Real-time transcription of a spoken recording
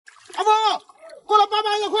阿峰，过来帮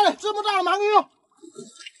忙一下，快点！这么大的鳗鱼哦！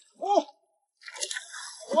哦，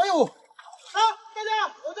哎呦！好，大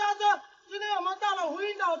家，我是阿生。今天我们到了湖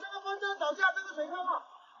阴岛这个风筝岛下这个水坑啊，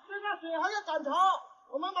现在水还在涨潮，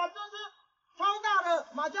我们把这只超大的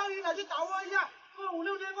马鲛鱼拿去打窝一下，过5、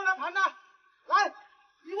6天过来盘它。来，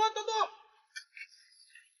一窝多多。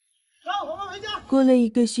走，我们回家。过了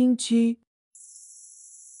1个星期。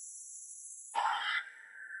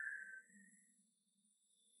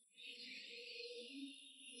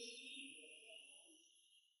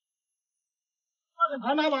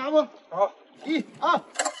 盘它吧，阿峰。好，1、2、3。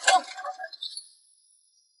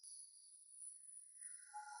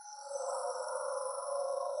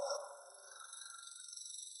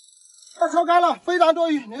快抽干了，非常多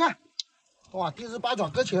鱼，你看，哇，第一只八爪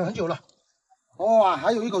搁浅很久了，哇，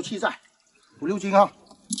还有一口气在，5、6斤啊。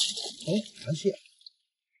哎，螃蟹。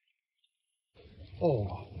哦，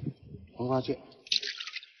红花蟹。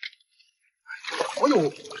哎呦，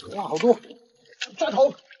哇，好多，抓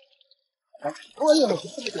头。 哎呦，这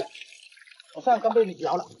么多！我上刚被你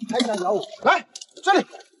咬了，还想咬我？来这里，哇，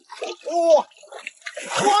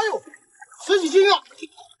哎呦，10几斤啊！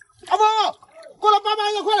阿峰，过来帮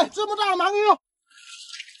忙一下，快点！这么大的鳗鱼哦！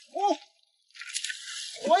哦，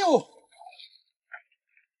哎呦，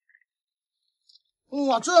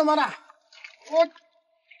哇，这么大！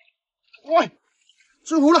喂，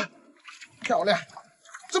吃糊了，漂亮！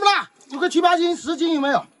这么大，有个7、8斤、10斤有没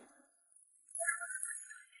有？哇！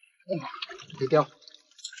 给钓，哇，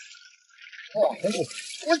很苦，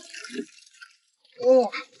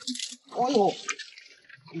哇，哎呦，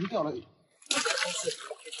鱼掉了，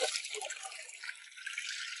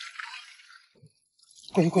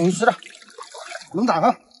滚鱼吃的，龙胆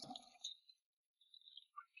啊，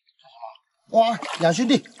哇，2兄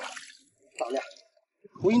弟，漂亮，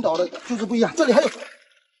湖阴岛的就是不一样，这里还有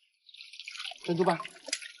珍珠斑，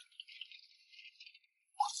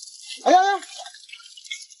哎呀，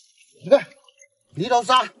你看。 犁头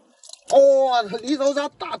鲨，哇，犁头鲨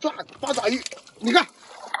大抓八爪鱼，你看，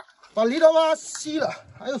把犁头鲨吸了，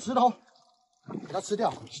还有石头，给它吃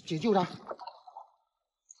掉，解救它。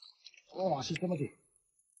哇，吸这么紧。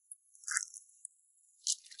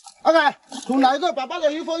阿凯，从哪一个把八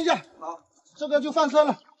爪鱼封一下？好，这个就放生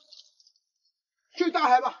了，去大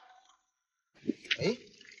海吧。哎，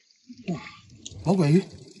哇，魔鬼鱼，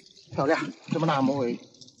漂亮，这么大的魔鬼鱼，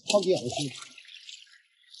超级好吃。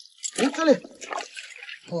 哎，这里，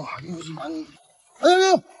哇，又是鳗鱼，哎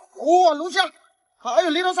呦，哇，龙虾，还有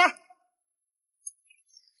犁头鲨，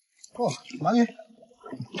哇，鳗鱼，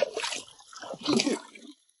进去，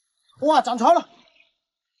哇，涨潮了，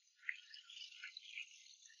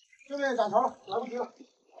这边也涨潮了，来不及了。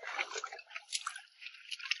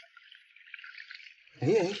哎，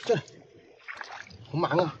这里，很忙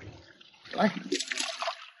啊，来。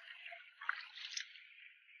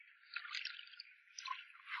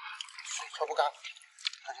 抽不干，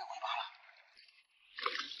看见尾巴了。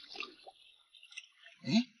哎，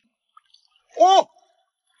哦，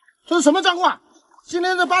这是什么状况？今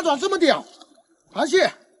天这八爪这么屌，螃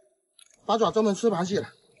蟹，八爪专门吃螃蟹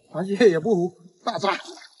的，螃蟹也不糊，大抓。哇，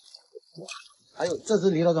还有这只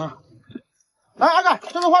犁头鲨，来阿凯，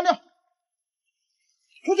这个换掉，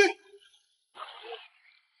出去。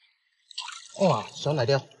哇，小奶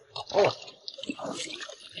雕，哦，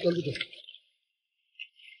跟不紧。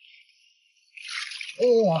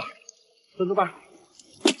 哇，珍珠斑，哇，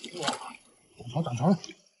涨潮了，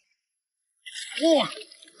哇，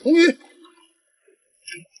红鱼，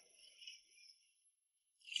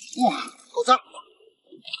哇，狗扎，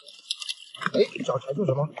哎，脚踩住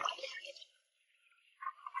什么？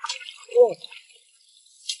哦，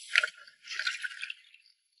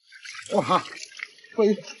哇哈，鳜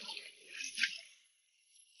鱼，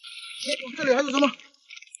这里还有什么？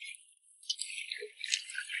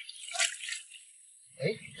 哎，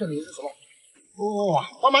这里是什么？哇，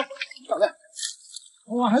花鳗，漂亮！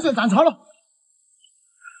哇，还在涨潮了。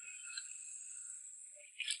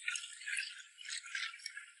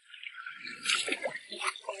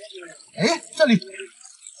哎，这里，哇，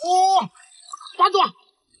八爪，哇，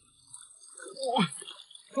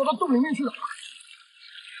躲到洞里面去了。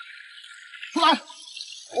出来！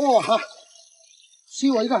哇哈，吸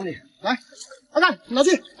我一个你，来，阿干，拿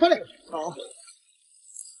去，快点。好。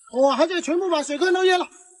哇，还得全部把水坑都淹了。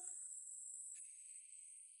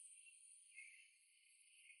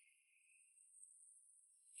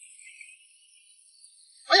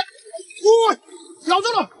哎呀，哇，咬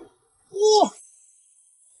着了，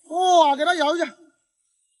哇，给它咬一下。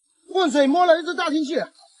混水摸了一只大金蟹，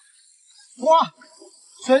哇，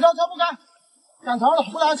水都抽不干，涨潮了，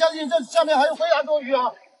不然相信这下面还有非常多鱼啊。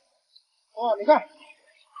哇，你看，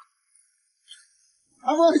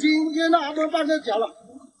阿伯已经淹到阿伯半个脚了。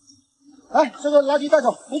来，这个垃圾带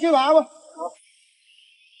走，回去吧，阿伯。好。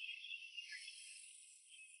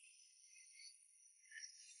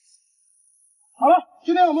好了，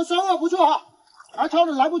今天我们收获不错哈，还抄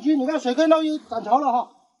的来不及，你看水坑都已经涨潮了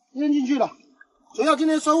哈，淹进去了。主要今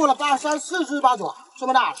天收获了4只八爪，这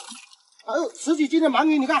么大，还有10几斤的鳗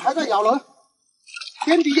鱼，你看还在咬人。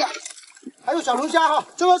天敌呀，还有小龙虾哈，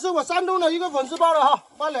这个是我山东的一个粉丝包的哈，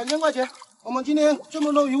花2000块钱。我们今天这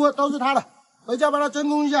么多鱼货都是他的，回家帮他真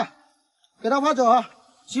空一下，给他发走哈。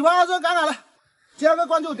喜欢阿生赶海了，加个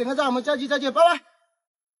关注，点个赞，我们下期再见，拜拜。来了，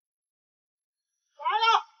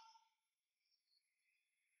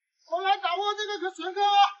我来掌握这个水坑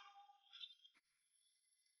啊！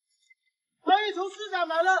可以从市场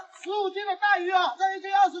买了15斤的大鱼啊，这一斤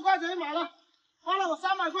20块钱买了，花了我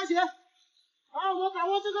300块钱。然后我掌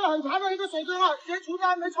握这个很长的一个水坑啊，以前从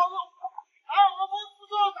来没抽过。好，我不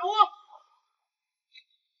做掌握。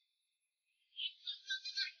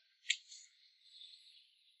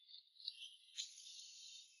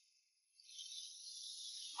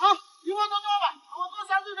好，鱼货都做吧，我过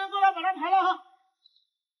3、4天过来把它抬了哈。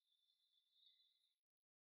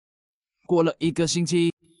过了1个星期。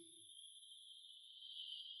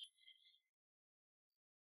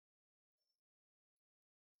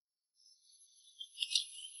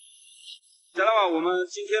家人们，我们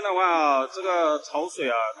今天的话，这个潮水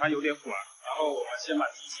啊，它有点缓，然后我们先把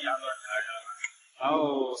机器啊端开了，然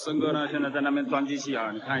后生哥呢现在在那边装机器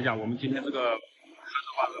啊，你看一下，我们今天这个看的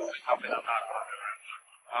话是非常大的啊，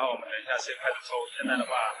然后我们等一下先开始抽，现在的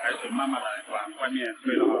话海水慢慢的往外面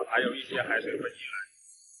退了，还有一些海水会进来。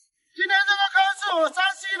今天这个坑是我山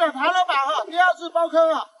西的台老板哈第2次包坑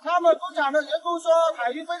啊，他们工厂的员工说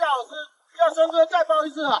海鱼非常好吃，要生哥再包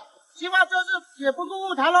一次啊。希望这次也不辜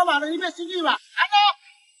负谭老板的一片心意吧。来吧，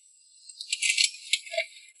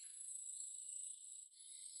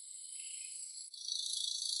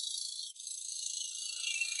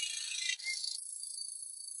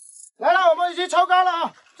来了，我们已经抽干了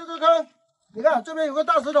啊！这个坑，你看这边有个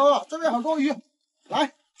大石头啊，这边很多鱼。来，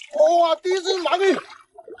哇，第一只鳗鱼，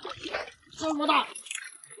这么大，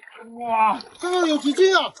哇，这个有几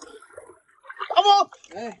斤啊？阿伯，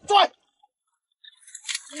哎，拽！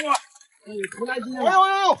哇，出来劲！哎呦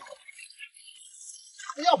哎呦！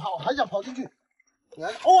不要跑，还想跑进去！来，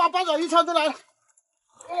哇，八爪鱼窜出来了！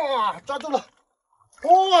哇，抓住了！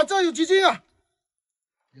哇，这有几斤啊？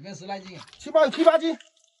有没有10来斤？七八斤。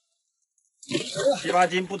7、8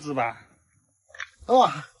斤不止吧？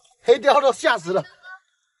哇，黑雕都吓死了！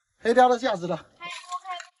黑雕都吓死了！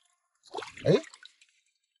哎，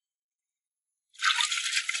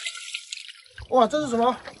哇，这是什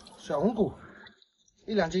么？小红骨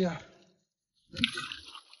，1、2斤啊！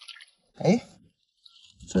哎，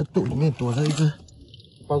这肚里面躲着一只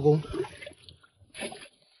包公。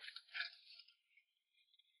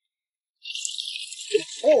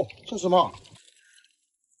哦，这什么？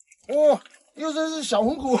哦，又是小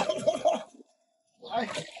红骨。来，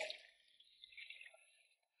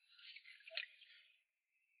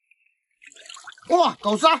哇，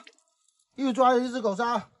狗鲨，又抓了一只狗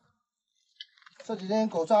鲨。这几天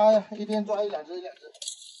狗鲨一天抓1、2只。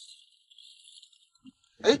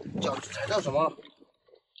哎，脚踩到什么了？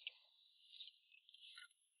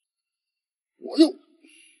哎呦，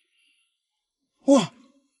哇，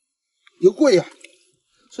油柜呀，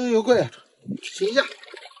这是油柜啊，停一下。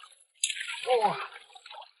哇，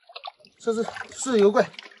这是油柜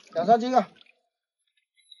，2、3斤啊。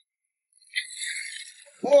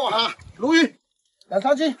哇，鲈鱼2、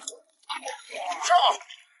3斤。操！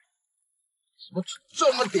怎么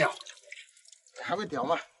这么屌？还会屌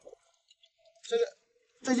吗？这个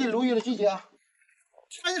最近鲈鱼的季节啊。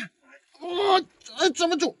哎呀，哇，抓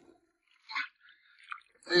不住！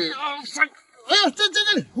哎呀，3，哎呀，在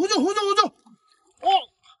这里，糊住！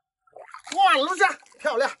哇，龙虾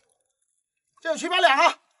漂亮，这有7、8两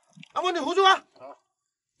啊！阿伯你糊住啊！好，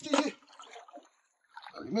继续。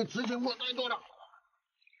里面值钱货太多了。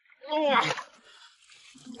哇！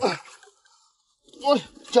我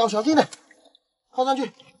脚小心点，靠上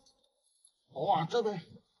去。哇，这边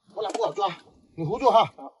我俩不好抓，你糊住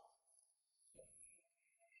哈。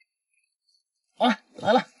哎，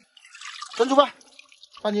来了，蒸出吧，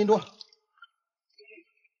半斤多。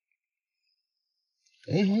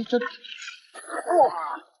哎，这，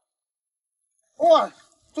哇，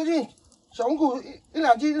最近小红骨1、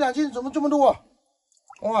2斤，怎么这么多啊？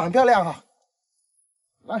哇，很漂亮哈。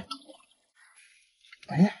来，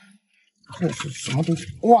哎，这是什么东西？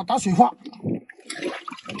哇，打水花！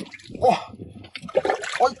哇，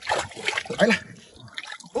来了！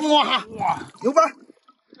哇，有吧？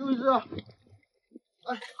又一只啊！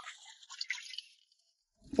来，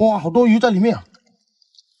哇，好多鱼在里面啊！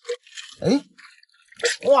哎，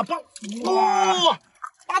哇，八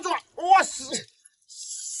爪，哇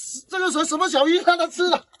这个什么小鱼让它吃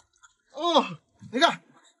了？哦，你看，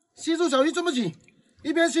吸住小鱼这么紧，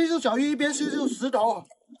一边吸住小鱼，一边吸住石头。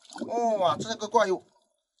哦，哇，这个怪物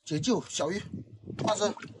解救小鱼，放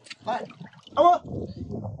生，来，阿波，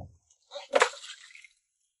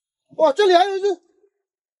哇，这里还有一只，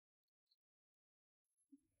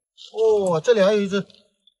哦，这里还有一只，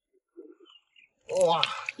哇，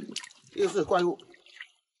又是怪物，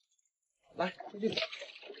来，进去，2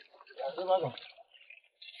只八爪，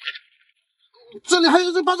这里还有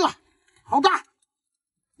一只八爪，好大，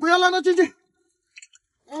不要让它进去，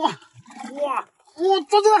哇，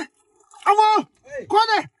抓出来，阿峰，快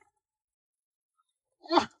点，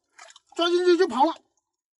哇，抓进去就跑了。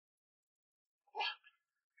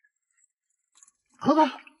哥哥，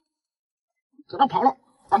给他跑了，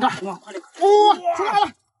赶快！哇，快点！哇，出来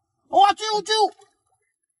了！哇，救！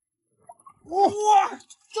哇，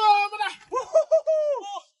这么大！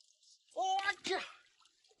哇天！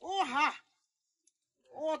哇，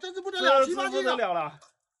真是不得了，7、8斤不得了！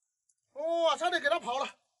哇，差点给他跑了，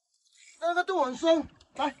那个洞很深，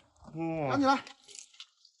来，赶紧来！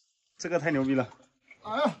这个太牛逼了！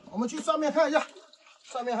哎呀，我们去上面看一下，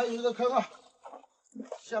上面还有一个坑啊，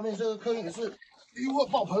下面这个坑也是鱼货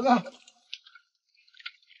爆棚啊！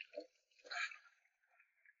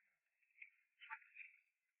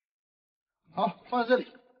好，放在这里。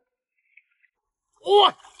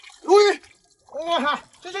哇，鲈鱼！哇哈，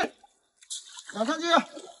进去，养上去啊！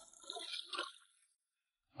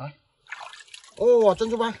来，哦，珍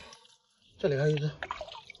珠斑，这里还有一只，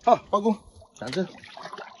好，包公2只，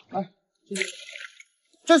来，进去，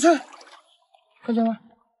这只，看见吗？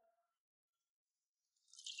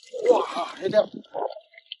哇，黑掉！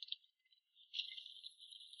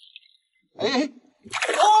哎，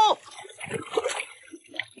哦！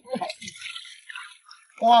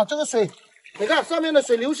哇，这个水，你看上面的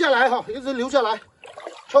水流下来哈，一直流下来，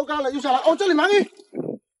抽干了又下来。哦，这里鳗鱼，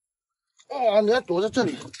哦，你要躲在这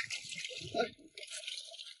里。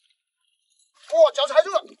哦，脚踩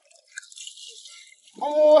住了。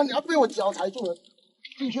哦，你要被我脚踩住了，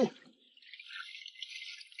进去。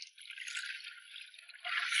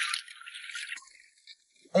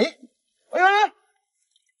哎呀！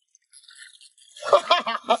哈哈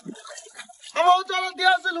哈哈！阿毛抓到第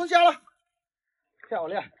2只龙虾了。漂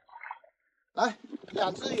亮，来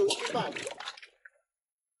2只有1半。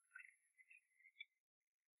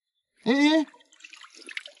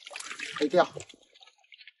黑掉。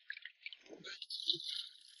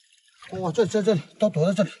哇，这里都躲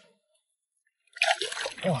在这里。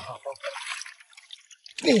哇，好，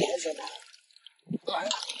厉害什么？来。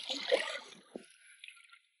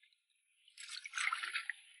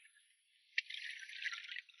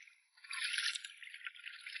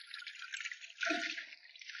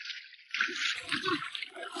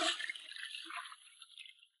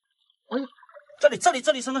哎，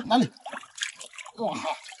这里生的哪里？哇，好，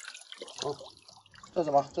这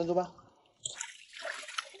什么珍珠斑？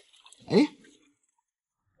哎，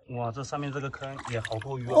哇，这上面这个坑也好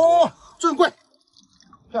多鱼哦，珍贵，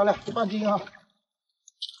漂亮，半斤啊！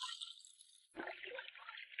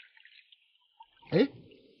哎，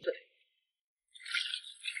这里，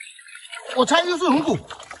我猜又是红骨，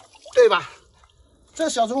对吧？这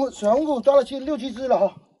小红骨抓了6、7只了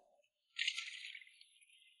哈。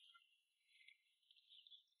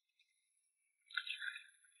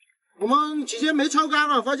我们几天没抽干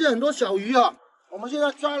啊，发现很多小鱼啊。我们现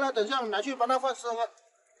在抓了，等下拿去帮它放生啊。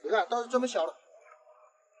你看，都是这么小的。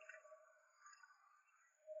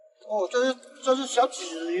哦，这是小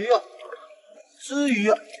纸鱼啊，鲻鱼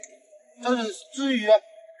啊，这是鲻鱼啊。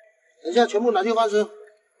等下全部拿去放生，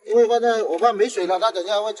因为放在我怕没水了，它等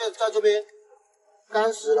下会在这边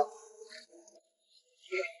干死了。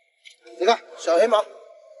你看，小黑毛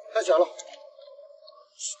太小了。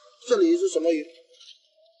这里是什么鱼？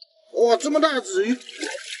哇，这么大的纸鱼，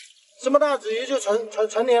这么大的纸鱼就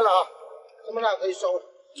成年了啊！这么大可以收了。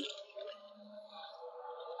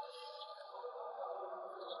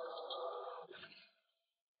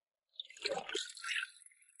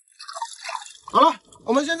好了，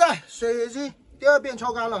我们现在水已经第2遍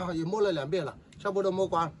抽干了，也摸了2遍了，差不多摸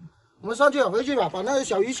光了。我们上去回去吧，把那个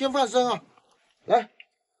小鱼先放生啊。来，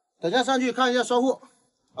等下上去看一下收获。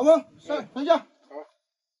阿峰，等一下。好。哦，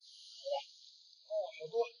好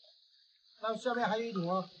多。那下面还有一桶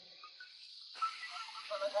啊。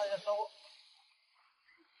再来看一下收获。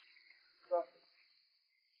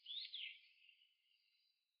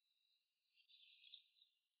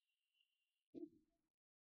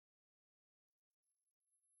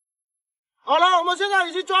好了，我们现在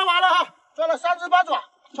已经抓完了哈，抓了3只八爪，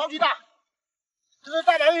超级大。这是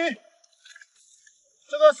大白鱼，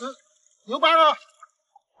这个是牛斑啊，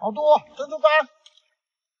好多珍珠斑。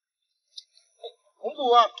红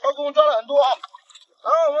肚啊，超公抓了很多啊。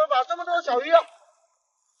然后我们把这么多小鱼啊，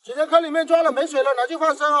今天坑里面抓了没水了，拿去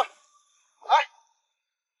放生啊。来，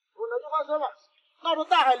我们拿去放生吧，到了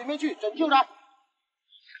大海里面去拯救它。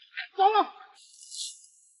走了。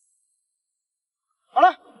好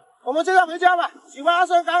了，我们现在回家吧。喜欢阿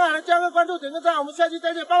生赶海的加个关注，点个赞，我们下期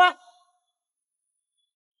再见，拜拜。